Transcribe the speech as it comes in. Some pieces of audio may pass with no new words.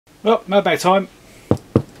Well, mailbag time.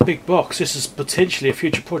 Big box. This is potentially a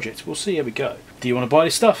future project. We'll see how we go. Do you want to buy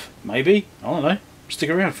this stuff? Maybe. I don't know.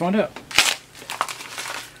 Stick around and find out.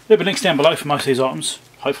 There'll be links down below for most of these items.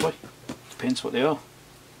 Hopefully. Depends what they are.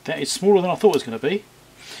 That is smaller than I thought it was going to be.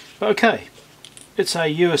 But okay. It's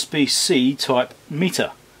a USB-C type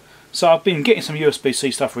meter. So I've been getting some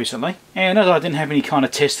USB-C stuff recently, and as I didn't have any kind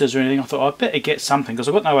of testers or anything, I thought I'd better get something, because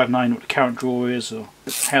I've got no way of knowing what the current draw is or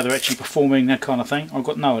how they're actually performing, that kind of thing. I've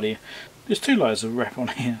got no idea. There's 2 layers of wrap on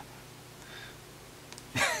here.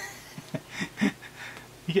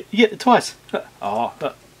 you get it twice.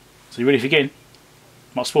 So you ready for again?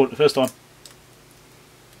 Might spoil it the first time.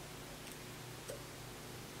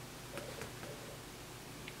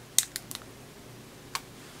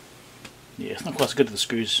 Yeah, it's not quite as good as the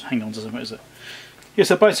screws hang-ons, is it? Yeah,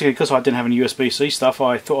 so basically, because I didn't have any USB-C stuff,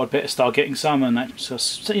 I thought I'd better start getting some, and that,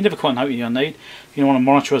 so you never quite know what you're going to need. If you want to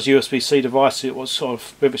monitor a USB-C device, it was sort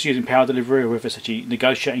of, whether it's using power delivery or whether it's actually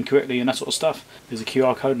negotiating correctly and that sort of stuff. There's a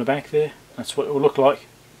QR code in the back there. That's what it will look like.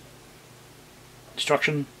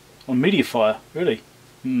 Instruction on MediaFire, really.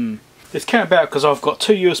 This came about because I've got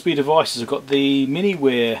 2 USB devices. I've got the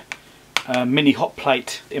MiniWare mini hot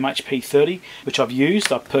plate MHP30, which I've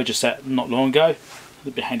used. I purchased that not long ago.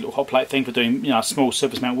 The handy little hot plate thing for doing, small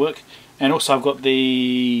surface mount work. And also I've got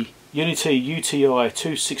the Unity UTI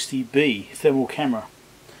 260B thermal camera.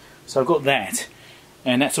 So I've got that,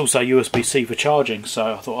 and that's also USB-C for charging.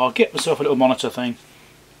 So I thought I'll get myself a little monitor thing.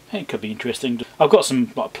 It could be interesting. I've got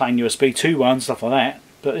some like plain USB 2 ones, stuff like that,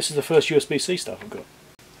 but this is the first USB-C stuff I've got.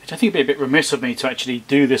 Which I think it'd be a bit remiss of me to actually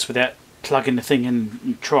do this without plugging the thing in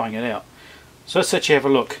and trying it out. So let's actually have a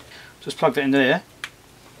look. Just plug that in there,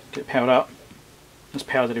 get it powered up. That's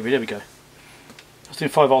power delivery, there we go. It's doing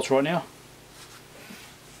 5 volts right now.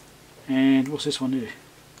 And what's this one do?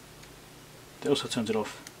 That also turns it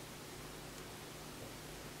off.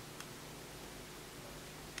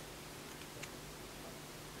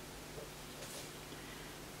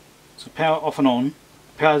 So power off and on,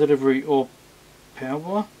 power delivery or power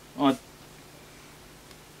wire? I'm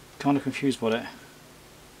kind of confused by that.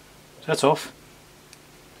 So that's off.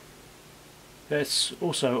 That's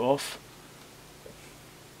also off.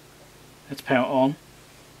 That's power on.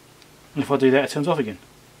 And if I do that, it turns off again.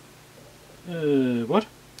 What?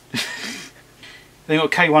 Then you've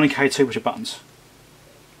got K1 and K2, which are buttons.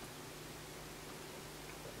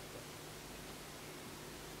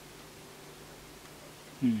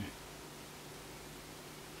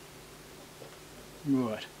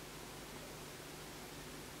 Right.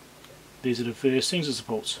 These are the various things it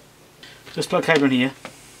supports. Just plug cable in here.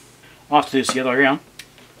 After this, the other way around.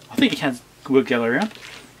 I think it can work the other way around.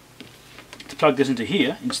 To plug this into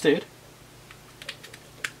here instead.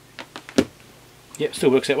 Yep,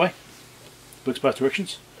 still works that way. Works both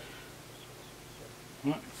directions.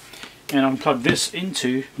 Right. And I'll plug this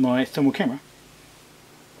into my thermal camera,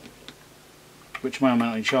 which may or may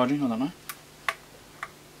not be charging, I don't know.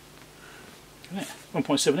 Look at that,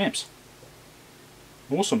 1.7 amps.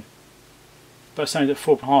 Awesome. But it's only at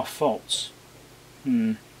 4.5 volts.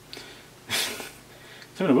 It's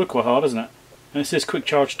going to work quite hard, isn't it? And it says quick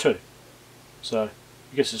charge too. So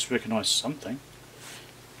I guess it's recognised something.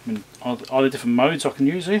 I mean, are there different modes I can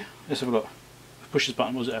use here? Let's have a look. If I push this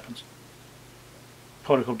button, what happens?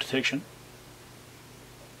 Particle detection.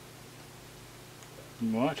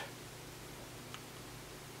 Right.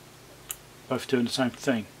 Both doing the same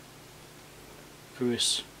thing.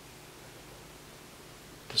 Various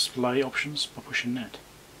display options by pushing that.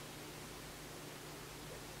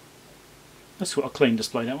 That's got a clean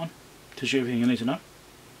display, that one. Tells you everything you need to know.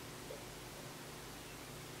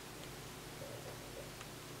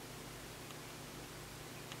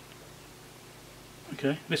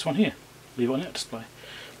 Okay, this one here. Leave it on that display.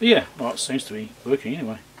 But yeah, well, it seems to be working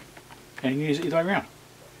anyway. And you can use it either way around.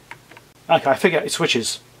 Okay, I figured out its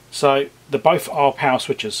switches. So they both are power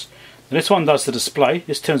switches. And this one does the display.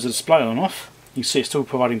 This turns the display on and off. You can see it's still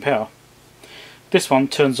providing power. This one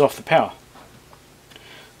turns off the power.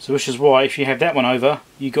 So which is why if you have that one over,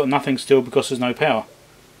 you've got nothing still because there's no power.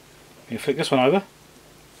 You flick this one over,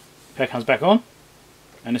 power comes back on,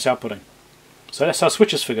 and it's outputting. So that's how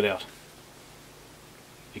switches figured out.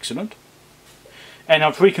 Excellent. And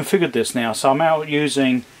I've reconfigured this now, so I'm now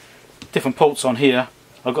using different ports on here.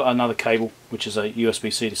 I've got another cable, which is a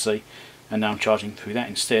USB-C to C, and now I'm charging through that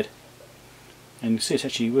instead. And you see it's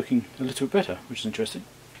actually working a little bit better, which is interesting.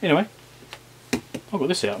 Anyway, I've got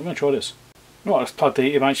this out, I'm going to try this. Right, let's plug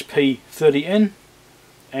the MHP30 in,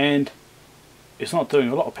 and it's not doing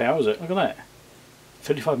a lot of power, is it? Look at that,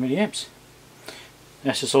 35 milliamps.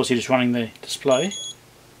 That's just obviously just running the display.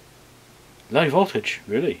 Low voltage,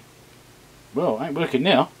 really? Well, it ain't working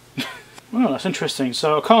now. Well, that's interesting.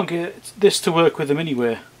 So I can't get this to work with the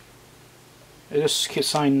miniware. It just keeps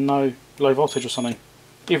saying no low voltage or something.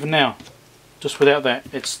 Even now, just without that,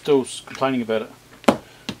 it's still complaining about it.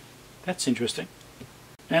 That's interesting.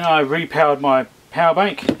 And I repowered my power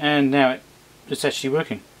bank, and now it's actually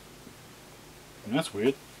working. That's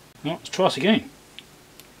weird. Well, let's try this again.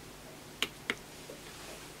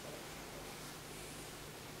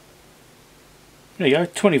 There you go,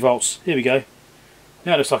 20 volts. Here we go.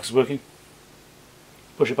 Now it looks like it's working.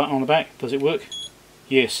 Push a button on the back. Does it work?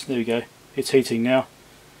 Yes, there we go. It's heating now.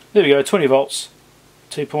 There we go, 20 volts.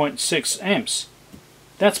 2.6 amps.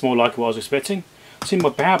 That's more like what I was expecting. See, my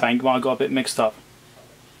power bank might have got a bit mixed up.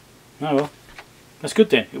 Oh well. That's good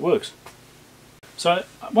then, it works. So,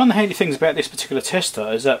 one of the handy things about this particular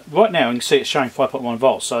tester is that right now you can see it's showing 5.1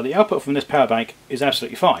 volts. So the output from this power bank is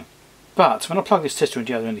absolutely fine. But when I plug this tester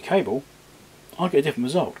into the other end of the cable, I get a different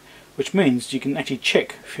result. Which means you can actually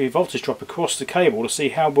check for your voltage drop across the cable to see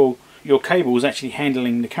how well your cable is actually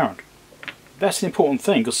handling the current. That's an important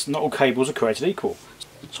thing because not all cables are created equal.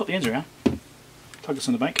 Swap the ends around. Plug this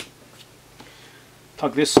in the bank.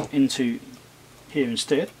 Plug this into here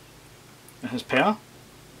instead. It has power.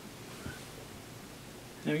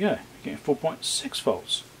 There we go. You're getting 4.6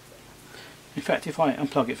 volts. In fact, if I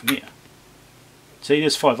unplug it from here, see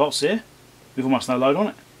there's 5 volts there with almost no load on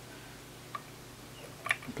it.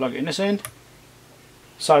 Plug it in this end.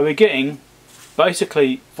 So we're getting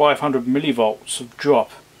basically 500 millivolts of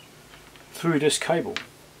drop through this cable.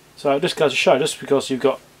 So this goes to show, just because you've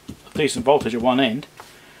got a decent voltage at one end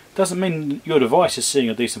doesn't mean your device is seeing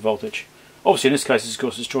a decent voltage. Obviously in this case it's, of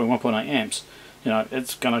course, it's drawing 1.8 amps. You know,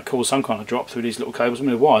 it's going to cause some kind of drop through these little cables. I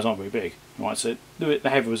mean, the wires aren't very big, right? So they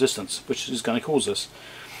have a resistance which is going to cause this.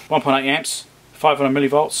 1.8 amps, 500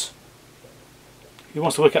 millivolts. Who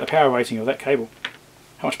wants to work out the power rating of that cable?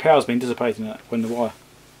 How much power has been dissipated in that when the wire?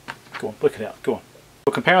 Go on, work it out, go on.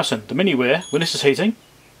 For comparison, the miniware, when this is heating,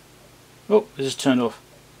 oh, this is turned off.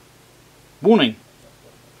 Warning!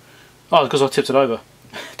 Oh, because I tipped it over.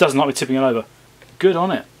 It doesn't like me tipping it over. Good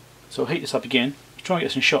on it. So I'll heat this up again. Try and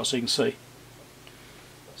get some shots so you can see.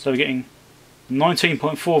 So we're getting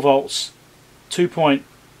 19.4 volts,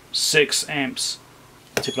 2.6 amps.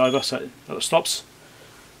 Tip it over so it stops.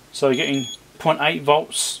 So we're getting 0.8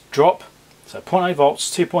 volts drop. So 0.8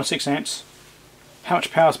 volts, 2.6 amps. How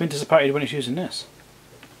much power has been dissipated when it's using this?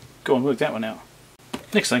 Go on, work that one out.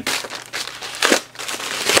 Next thing.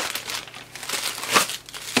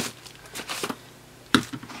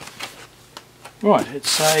 Right,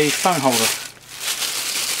 it's a phone holder.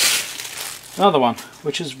 Another one,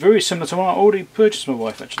 which is very similar to one I already purchased for my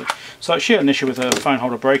wife actually. So she had an issue with her phone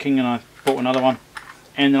holder breaking and I bought another one.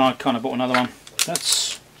 And then I kind of bought another one.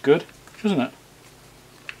 That's good, isn't it?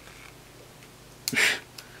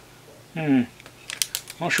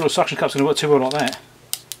 Not sure the suction cup's going to work too well like that.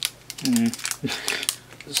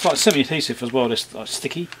 It's like semi-adhesive as well, this like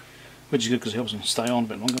sticky, which is good because it helps them stay on a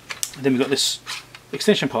bit longer. And then we've got this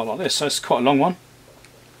extension part like this, so it's quite a long one.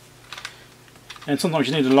 And sometimes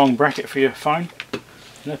you need a long bracket for your phone. It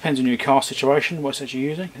depends on your car situation, what it's actually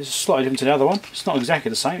using. This is slightly different to the other one. It's not exactly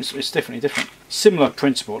the same, it's definitely different. Similar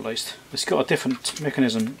principle at least. It's got a different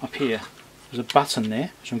mechanism up here. There's a button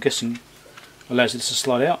there, which I'm guessing allows it to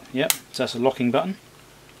slide out. Yep, so that's a locking button.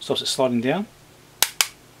 Stops it sliding down.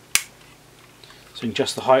 So you can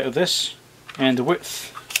adjust the height of this. And the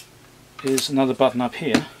width is another button up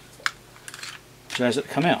here, which allows it to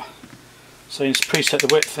come out. So you just preset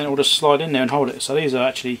the width and it will just slide in there and hold it. So these are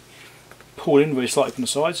actually pulled in very slightly from the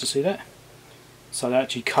sides, you see that? So they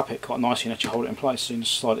actually cup it quite nicely and actually hold it in place, so you can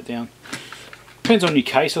just slide it down. Depends on your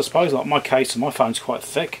case, I suppose. Like my case and my phone's quite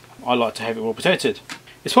thick. I like to have it well protected.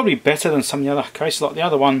 It's probably better than some of the other cases, like the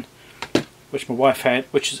other one which my wife had,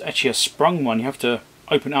 which is actually a sprung one. You have to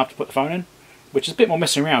open it up to put the phone in, which is a bit more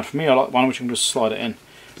messing around. For me, I like one which you can just slide it in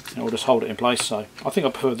and it will just hold it in place. So I think I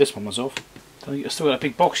prefer this one myself. Don't think it's still got a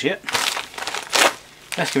big box yet.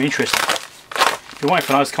 That's going to be interesting. Been waiting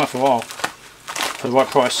for those to come up for a while for the right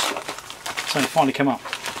price. So they finally come up.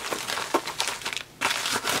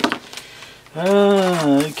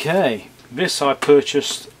 Okay, this I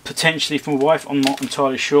purchased potentially for my wife. I'm not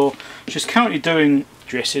entirely sure. She's currently doing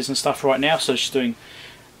dresses and stuff right now, so she's doing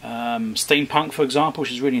steampunk, for example.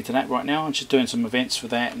 She's really into that right now, and she's doing some events for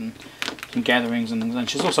that and some gatherings, and then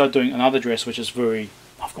she's also doing another dress which is very,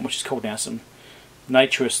 I forgot what she's called now, some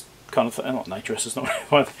naturist kind of thing. Not naturist, it's not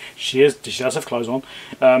right. She does have clothes on.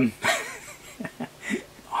 I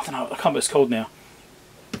don't know, I can't remember what it's called now.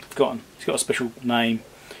 I've forgotten. It's got a special name,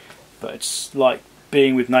 but it's like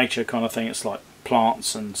being with nature kind of thing. It's like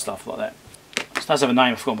plants and stuff like that. It does have a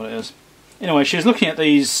name, I've forgotten what it is. Anyway, she was looking at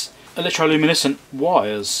these electroluminescent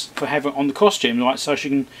wires for having on the costume, like so she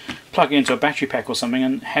can plug it into a battery pack or something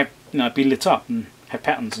and have, you know, be lit up and have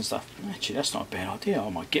patterns and stuff. Actually, that's not a bad idea. I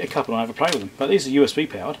might get a couple and have a play with them. But these are USB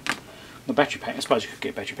powered. The battery pack, I suppose you could get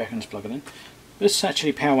a battery pack and just plug it in. This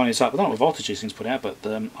actually power one is up. I don't know what voltage these things put out, but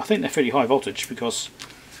I think they're fairly high voltage because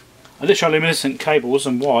electroluminescent cables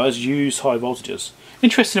and wires use high voltages.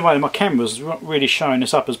 Interesting way, my camera's really showing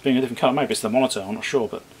this up as being a different colour. Maybe it's the monitor, I'm not sure,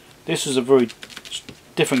 but this is a very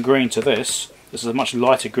different green to this. This is a much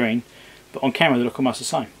lighter green, but on camera they look almost the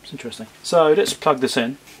same. It's interesting. So let's plug this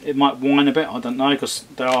in. It might whine a bit, I don't know, because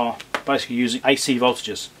they are basically using AC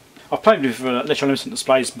voltages. I've played with electroluminescent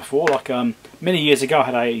displays before, like many years ago I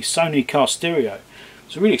had a Sony car stereo.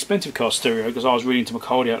 It's a really expensive car stereo because I was really into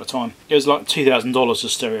Mailbag at the time. It was like $2,000 a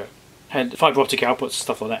stereo. Had fibre optic outputs,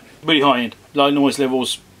 stuff like that. Really high end, low noise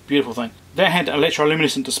levels, beautiful thing. They had an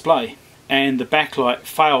electroluminescent display and the backlight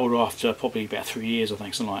failed after probably about 3 years, I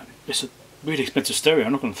think, something like that. It's a really expensive stereo.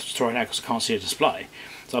 I'm not going to throw it out because I can't see a display.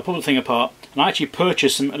 So I pulled the thing apart and I actually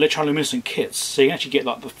purchased some electroluminescent kits. So you can actually get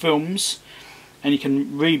like the films and you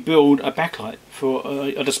can rebuild a backlight for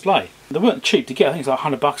a display. They weren't cheap to get. I think it's like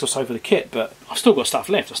 $100 or so for the kit, but I've still got stuff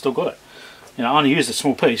left. I've still got it. You know, I only used a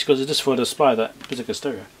small piece because it's just for a display of that particular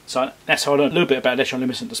stereo. So that's how I learned a little bit about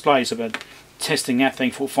electroluminescent displays, about testing that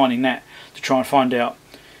thing, for finding that, to try and find out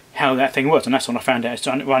how that thing works. And that's when I found out it's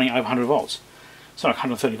running over 100 volts. It's like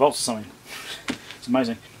 130 volts or something. It's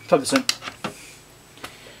amazing. Plug this in.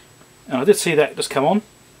 And I did see that just come on,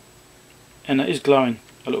 and it is glowing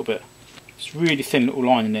a little bit. It's really thin little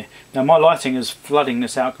line in there. Now my lighting is flooding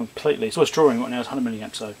this out completely. So it's drawing right now, it's 100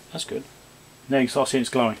 milliamps, so that's good. Now you can start seeing it's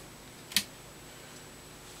glowing.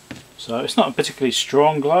 So it's not a particularly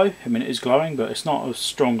strong glow. I mean, it is glowing, but it's not a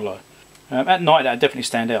strong glow. At night, that would definitely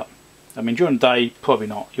stand out. I mean, during the day, probably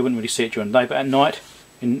not. You wouldn't really see it during the day, but at night,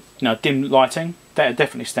 in dim lighting, that would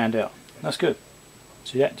definitely stand out. That's good.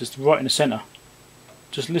 See that? Just right in the centre.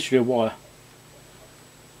 Just literally a wire.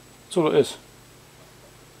 That's all it is.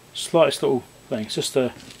 Slightest little thing. It's just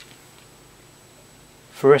a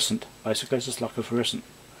fluorescent, basically. It's just like a fluorescent.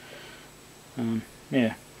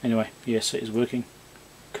 Yeah. Anyway, yes, it is working.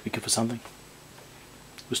 Could be good for something.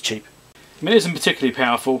 It was cheap. I mean, it isn't particularly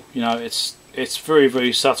powerful. You know, it's very,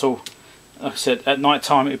 very subtle. Like I said, at night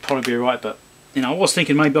time it would probably be alright, but you know, I was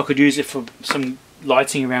thinking maybe I could use it for some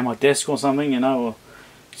lighting around my desk or something, you know, or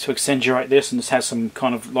to accentuate this and just have some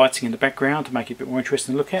kind of lighting in the background to make it a bit more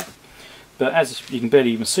interesting to look at. But as you can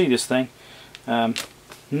barely even see this thing,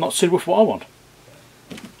 not suitable for what I want.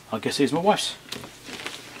 I guess here's my wife's.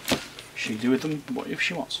 She do with them whatever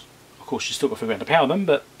she wants. Of course, she's still got to figure out how to power them,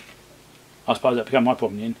 but I suppose that became my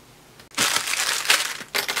problem in the end.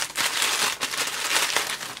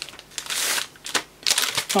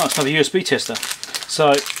 Oh, it's another USB tester.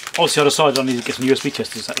 So obviously I decided I needed to get some USB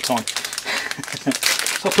testers at the time.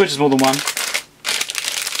 So I purchased more than one.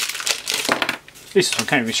 This is one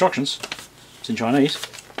came with instructions. It's in Chinese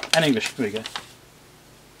and English. There we go.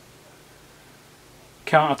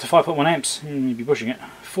 Current up to 5.1 amps. You'd be pushing it.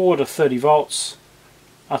 4 to 30 volts.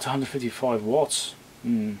 Up to 155 watts.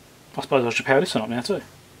 I suppose I should power this one up now too.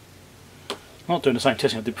 I'm not doing the same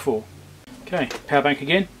testing I did before. Okay, power bank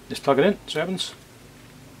again. Let's plug it in. See what happens.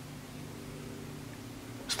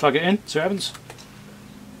 Let's plug it in. See what happens.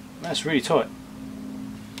 That's really tight.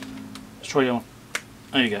 Let's try it on.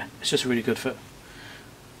 There you go. It's just a really good fit.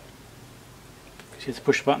 You have to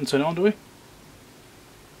push the button and turn it on, do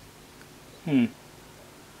we?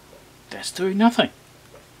 That's doing nothing.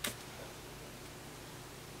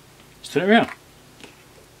 Let's turn it around.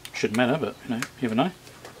 Shouldn't matter, but you know, you never know.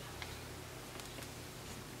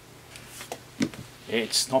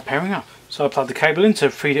 It's not powering up. So I plugged the cable in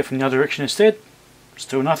to feed it from the other direction instead.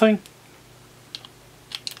 Still nothing.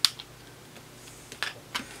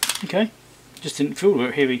 Okay, just didn't feel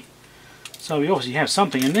very heavy. So we obviously have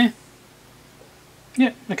something in there.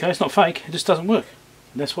 Yeah, okay, it's not fake, it just doesn't work.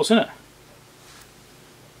 That's what's in it.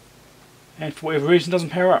 And for whatever reason it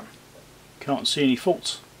doesn't power up. Can't see any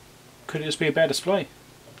faults. Could it just be a bad display?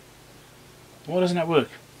 Why doesn't that work?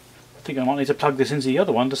 I think I might need to plug this into the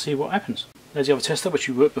other one to see what happens. There's the other tester which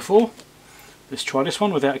we worked before. Let's try this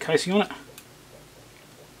one without a casing on it.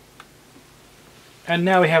 And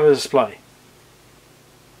now we have a display.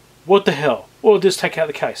 What the hell? Or just take out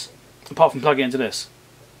the case, apart from plug it into this.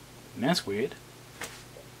 That's weird.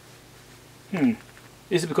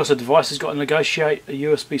 Is it because the device has got to negotiate a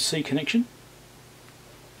USB-C connection?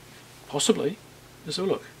 Possibly. Let's have a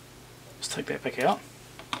look. Let's take that back out.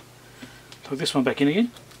 Plug this one back in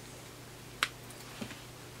again.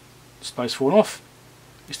 Display's fallen off.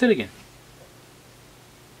 It's dead again.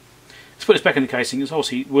 Let's put this back in the casing. It's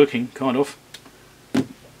obviously working, kind of.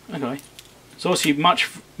 Okay, Okay. It's obviously much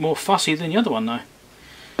more fussy than the other one though.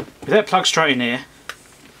 With that plug straight in there,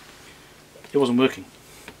 it wasn't working.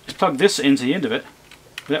 Just plug this into the end of it,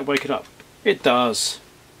 will that wake it up? It does.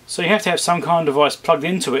 So you have to have some kind of device plugged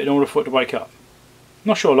into it in order for it to wake up.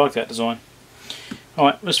 Not sure I like that design.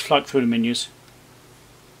 Alright, let's float through the menus.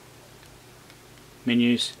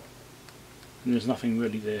 Menus. And there's nothing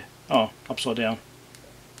really there. Oh, upside down.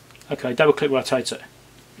 Okay, double click rotates it.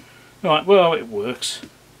 Alright, well it works.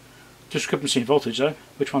 Discrepancy in voltage though.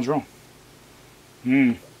 Which one's wrong?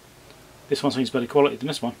 This one seems better quality than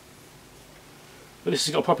this one. But this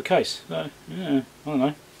has got a proper case. So, yeah, I don't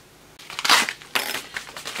know.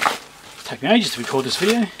 It's taken ages to record this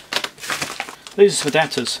video. These are some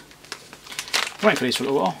adapters. I'm waiting for these for a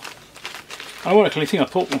little while. Ironically, the thing I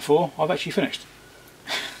bought them for, I've actually finished.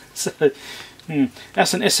 So,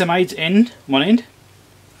 that's an SMA end, one end.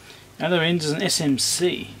 The other end is an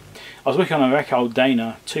SMC. I was working on a Rackhole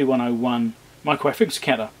Dana 2101 microwave frequency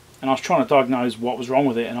counter, and I was trying to diagnose what was wrong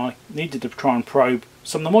with it, and I needed to try and probe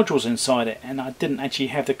some of the modules inside it, and I didn't actually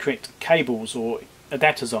have the correct cables or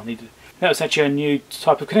adapters I needed. That was actually a new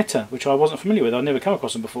type of connector, which I wasn't familiar with. I'd never come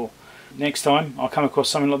across them before. Next time I come across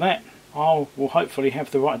something like that, I will hopefully have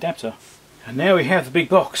the right adapter. And now we have the big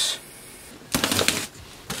box.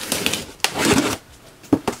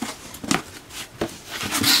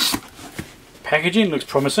 Packaging looks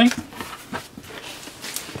promising.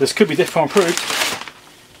 This could be Defpom approved.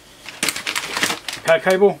 Power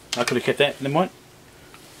cable, I could have kept that, never mind.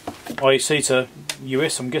 IEC to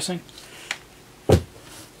US, I'm guessing.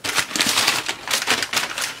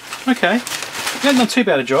 Okay, it hasn't done too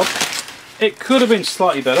bad a job. It could have been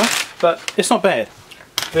slightly better, but it's not bad.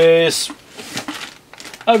 There's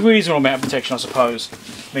a reasonable amount of protection, I suppose.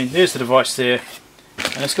 I mean, there's the device there,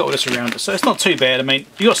 and it's got all this around it, so it's not too bad. I mean,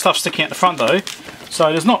 you've got stuff sticking out the front though, so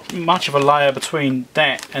there's not much of a layer between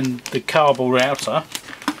that and the cardboard router.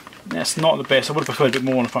 That's not the best. I would have preferred a bit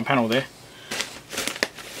more on the front panel there.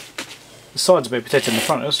 The sides are a bit protected than the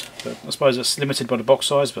front is, but I suppose it's limited by the box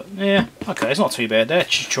size, but yeah, okay, it's not too bad. They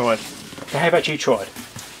actually tried. They have actually tried.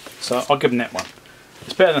 So I'll give them that one.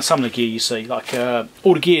 It's better than some of the gear you see, like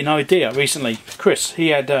all the gear No idea recently. Chris, he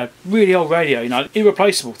had a really old radio, you know,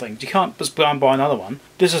 irreplaceable things. You can't just go and buy another one.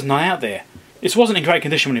 This is none out there. It wasn't in great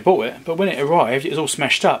condition when he bought it, but when it arrived, it was all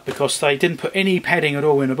smashed up because they didn't put any padding at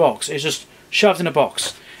all in the box. It's just shoved in a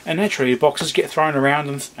box. And naturally, the boxes get thrown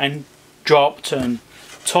around and dropped and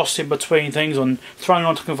tossed in between things and thrown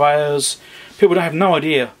onto conveyors. People don't have no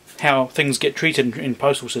idea how things get treated in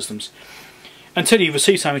postal systems. Until you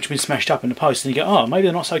receive something which has been smashed up in the post and you go, oh, maybe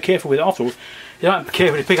they're not so careful with it after all. You don't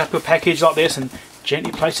carefully pick up a package like this and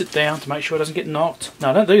gently place it down to make sure it doesn't get knocked.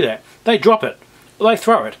 No, don't do that. They drop it. Or they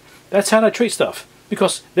throw it. That's how they treat stuff.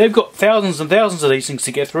 Because they've got thousands and thousands of these things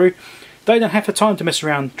to get through. They don't have the time to mess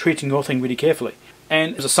around treating your thing really carefully.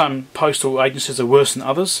 And some postal agencies are worse than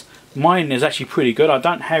others. Mine is actually pretty good. I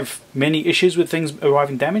don't have many issues with things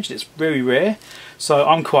arriving damaged. It's very rare. So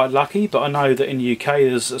I'm quite lucky, but I know that in the UK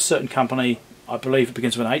there's a certain company, I believe it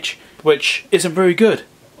begins with an H, which isn't very good.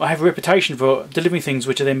 I have a reputation for delivering things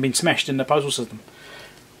which are then being smashed in the postal system.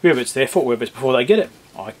 Whether it's their fault, whether it's before they get it,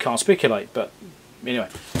 I can't speculate, but anyway.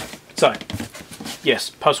 So, yes,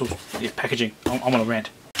 postal packaging, I'm on a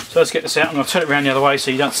rant. So let's get this out. I'm going to turn it around the other way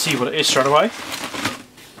so you don't see what it is straight away.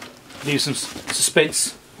 Leave some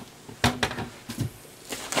suspense.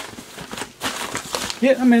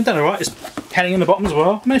 Yeah, I mean, it's done alright. It's padding in the bottom as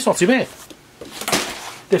well. I mean, it's not too bad.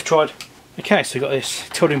 They've tried. Okay, so we've got this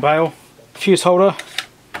tilting bail, fuse holder,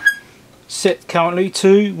 set currently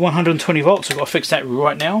to 120 volts. I've got to fix that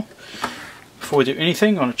right now. Before we do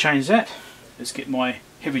anything, I'm going to change that. Let's get my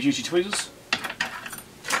heavy duty tweezers.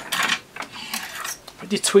 I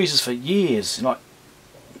did tweezers for years, like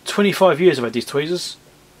 25 years I've had these tweezers,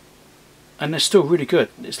 and they're still really good.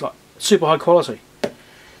 It's like super high quality.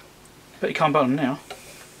 But you can't button them now.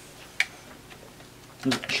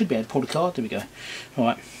 Should be able to pull the card. There we go.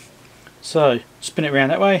 Alright, so spin it around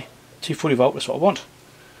that way. 240 volt, that's what I want.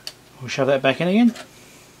 We'll shove that back in again.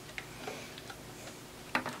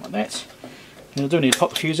 Like that. And I do need to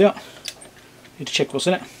pop the fuse out. Need to check what's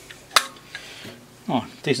in it. Oh,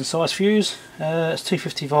 decent size fuse. It's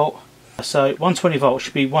 250 volt. So 120 volt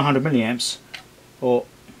should be 100 milliamps or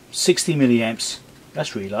 60 milliamps.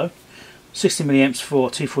 That's really low. 60 milliamps for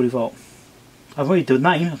 240 volt. I've read the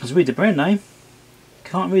name, I can read the brand name.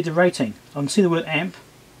 Can't read the rating. I can see the word amp.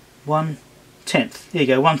 1/10. There you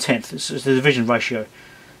go, 1/10. This is the division ratio.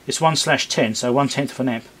 It's 1/10, so 1/10 of an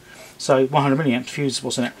amp. So 100 milliamps fuse,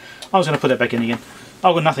 what's in it? I was going to put that back in again.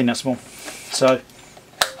 I've got nothing that small. So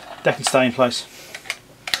that can stay in place.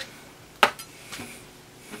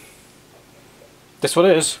 That's what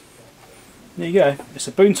it is. there you go. It's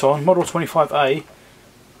a Boonton Model 25A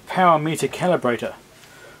power meter calibrator.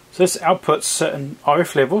 So this outputs certain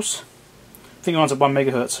RF levels. I think mine's at 1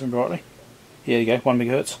 megahertz, if I remember rightly. Here you go, 1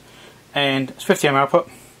 megahertz. And it's 50 ohm output.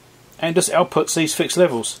 And just outputs these fixed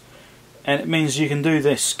levels. And it means you can do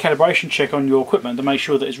this calibration check on your equipment to make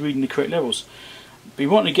sure that it's reading the correct levels. But you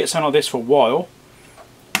want to get something like this for a while.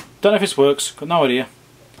 Don't know if this works, got no idea.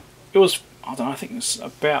 It was, I don't know, I think it's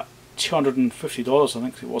about $250, I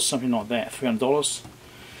think it was, something like that, $300.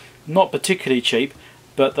 Not particularly cheap,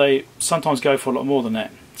 but they sometimes go for a lot more than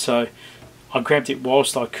that. So I grabbed it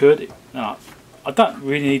whilst I could. I don't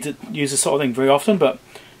really need to use this sort of thing very often, but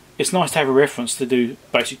it's nice to have a reference to do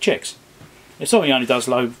basic checks. It certainly only does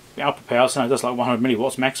low output power, so it does like 100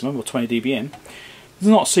 milliwatts maximum, or 20 dBm. It's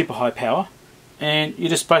not super high power, and you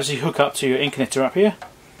just basically hook up to your in connector up here,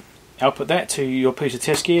 output that to your piece of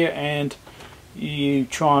test gear, and you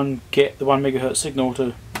try and get the 1 megahertz signal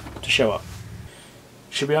to show up.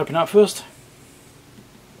 Should we open up first?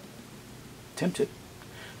 Tempted.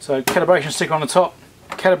 So calibration sticker on the top,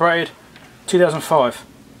 calibrated 2005,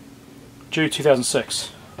 due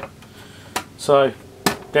 2006. So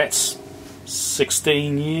that's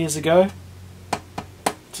 16 years ago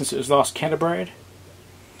since it was last calibrated.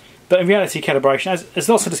 But in reality, calibration, there's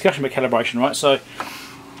lots of discussion about calibration, right? So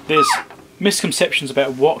there's misconceptions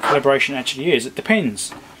about what calibration actually is. It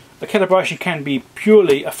depends. The calibration can be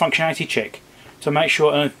purely a functionality check to make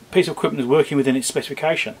sure a piece of equipment is working within its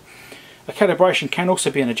specification. A calibration can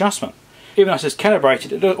also be an adjustment. Even though it says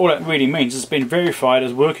calibrated, all that really means is it's been verified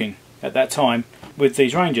as working at that time with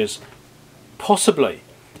these ranges. Possibly.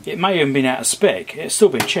 It may have been out of spec, it's still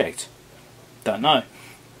been checked. Don't know.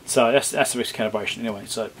 So that's the risk of calibration anyway.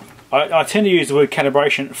 So I tend to use the word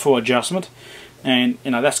calibration for adjustment, and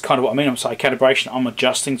you know that's kind of what I mean. I'm saying calibration, I'm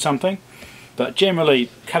adjusting something, but generally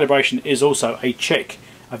calibration is also a check,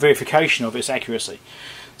 a verification of its accuracy.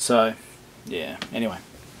 So yeah, anyway,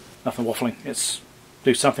 nothing waffling, let's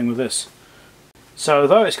do something with this. So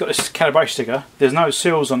although it's got this calibration sticker, there's no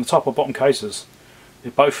seals on the top or bottom cases.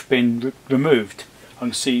 They've both been removed. I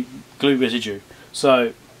can see glue residue.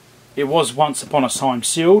 So it was once upon a time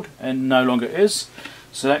sealed and no longer is.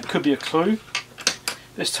 So that could be a clue.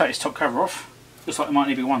 Let's take this top cover off. Looks like there might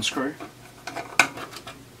need to be one screw.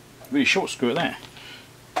 Really short screw at that.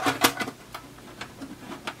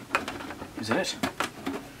 Is that it?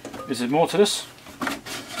 Is there more to this?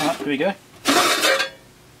 Alright, here we go.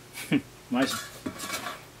 Amazing.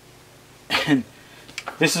 And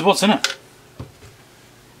this is what's in it.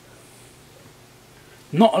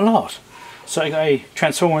 Not a lot. So you got a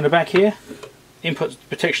transformer in the back here, input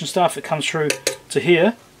protection stuff that comes through to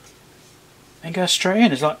here and goes straight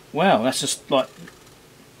in. It's like, wow, that's just like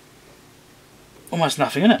almost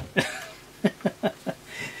nothing in it.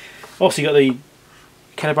 Also you got the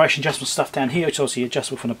calibration adjustment stuff down here, which is obviously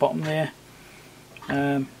adjustable from the bottom there.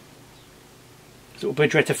 Little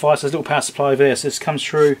bridge rectifier, so there's a little power supply there, so this comes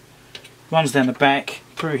through, runs down the back,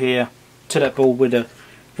 through here, to that board where the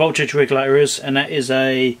voltage regulator is, and that is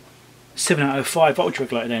a 7.805 voltage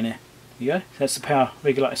regulator down there. There you go, that's the power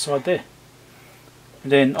regulator side there.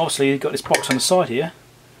 And then obviously you've got this box on the side here,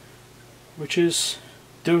 which is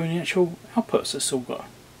doing the actual outputs. It's all got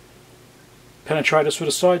penetrators for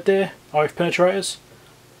the side there, RF penetrators.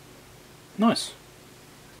 Nice.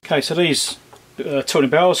 Okay, so these tilting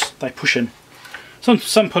barrels, they push in.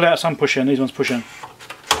 Some pull out, some push in. These ones push in.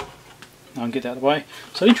 I can get that out of the way.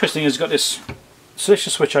 So interesting is it's got this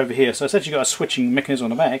selection switch over here. So it's actually got a switching mechanism on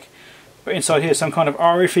the back, but inside here some kind of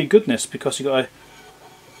RFE goodness, because you've got a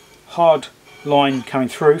hard line coming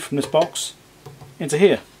through from this box into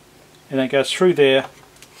here, and then it goes through there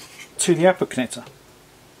to the output connector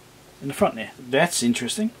in the front there. That's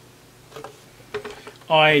interesting.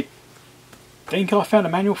 I think I found a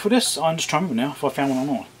manual for this. I'm just trying to remember now if I found one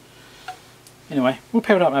or not. Anyway, we'll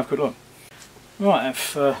power it up and have a quick look. Right,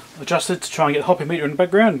 I've adjusted to try and get the hopping meter in the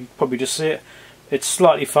background. You can probably just see it. It's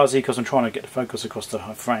slightly fuzzy because I'm trying to get the focus across the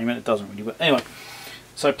frame and it doesn't really work. Anyway,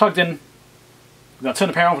 so plugged in. I'm going to turn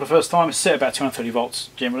the power on for the first time. It's set at about 230 volts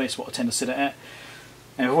generally, it's what I tend to set it at.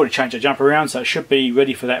 And I've already changed the jumper around, so it should be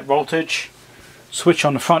ready for that voltage. Switch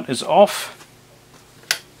on the front is off.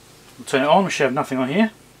 We'll turn it on, we should have nothing on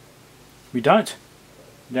here. We don't.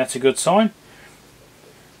 That's a good sign.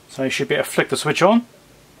 So you should be able to flick the switch on.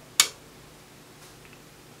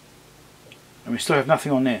 And we still have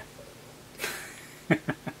nothing on there.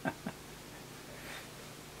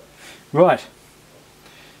 Right.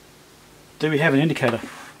 Do we have an indicator?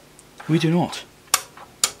 We do not.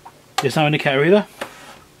 There's no indicator either.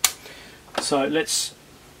 So let's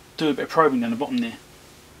do a bit of probing down the bottom there.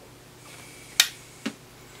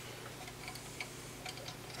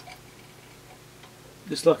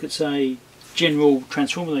 Looks like it's a general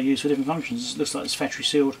transformer they use for different functions. It looks like it's factory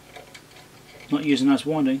sealed, not using those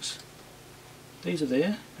windings. These are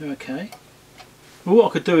there, they're okay. Well, what I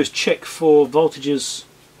could do is check for voltages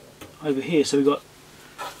over here. So we've got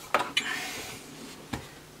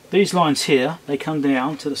these lines here, they come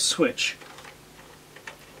down to the switch.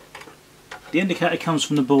 The indicator comes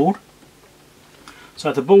from the board. So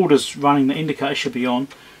if the board is running, the indicator should be on.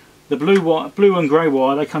 The blue and grey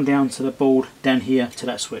wire, they come down to the board down here to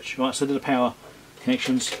that switch. Right, so they're the power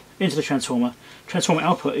connections into the transformer. Transformer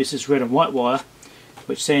output is this red and white wire,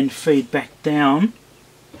 which then feed back down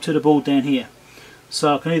to the board down here.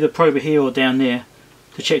 So I can either probe it here or down there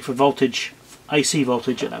to check for voltage, AC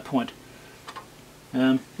voltage at that point.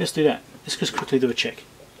 Let's do that. Let's just quickly do a check.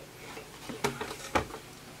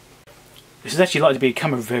 This is actually likely to be a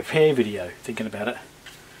camera repair video, thinking about it.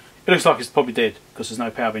 It looks like it's probably dead because there's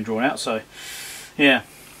no power being drawn out, so yeah.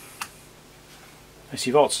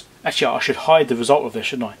 AC volts. Actually, I should hide the result of this,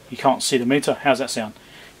 shouldn't I? You can't see the meter. How's that sound?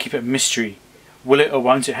 Keep it a mystery. Will it or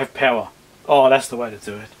won't it have power? Oh, that's the way to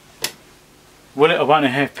do it. Will it or won't it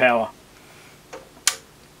have power?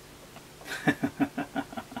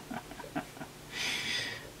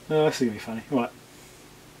 Oh, this is going to be funny. Right.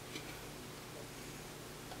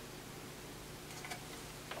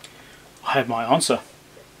 I have my answer.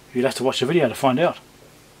 You'll have to watch the video to find out.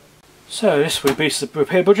 So this will be the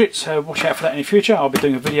repair budget, so watch out for that in the future. I'll be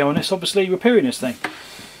doing a video on this, obviously, repairing this thing.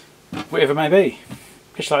 Whatever it may be.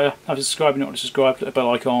 Catch you later. Have to subscribe if you not to subscribe, click the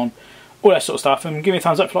bell icon, all that sort of stuff, and give me a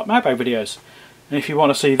thumbs up for like mailbag videos. And if you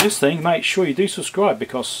want to see this thing, make sure you do subscribe,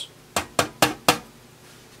 because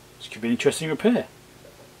this could be an interesting repair.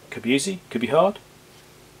 Could be easy, could be hard.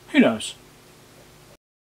 Who knows?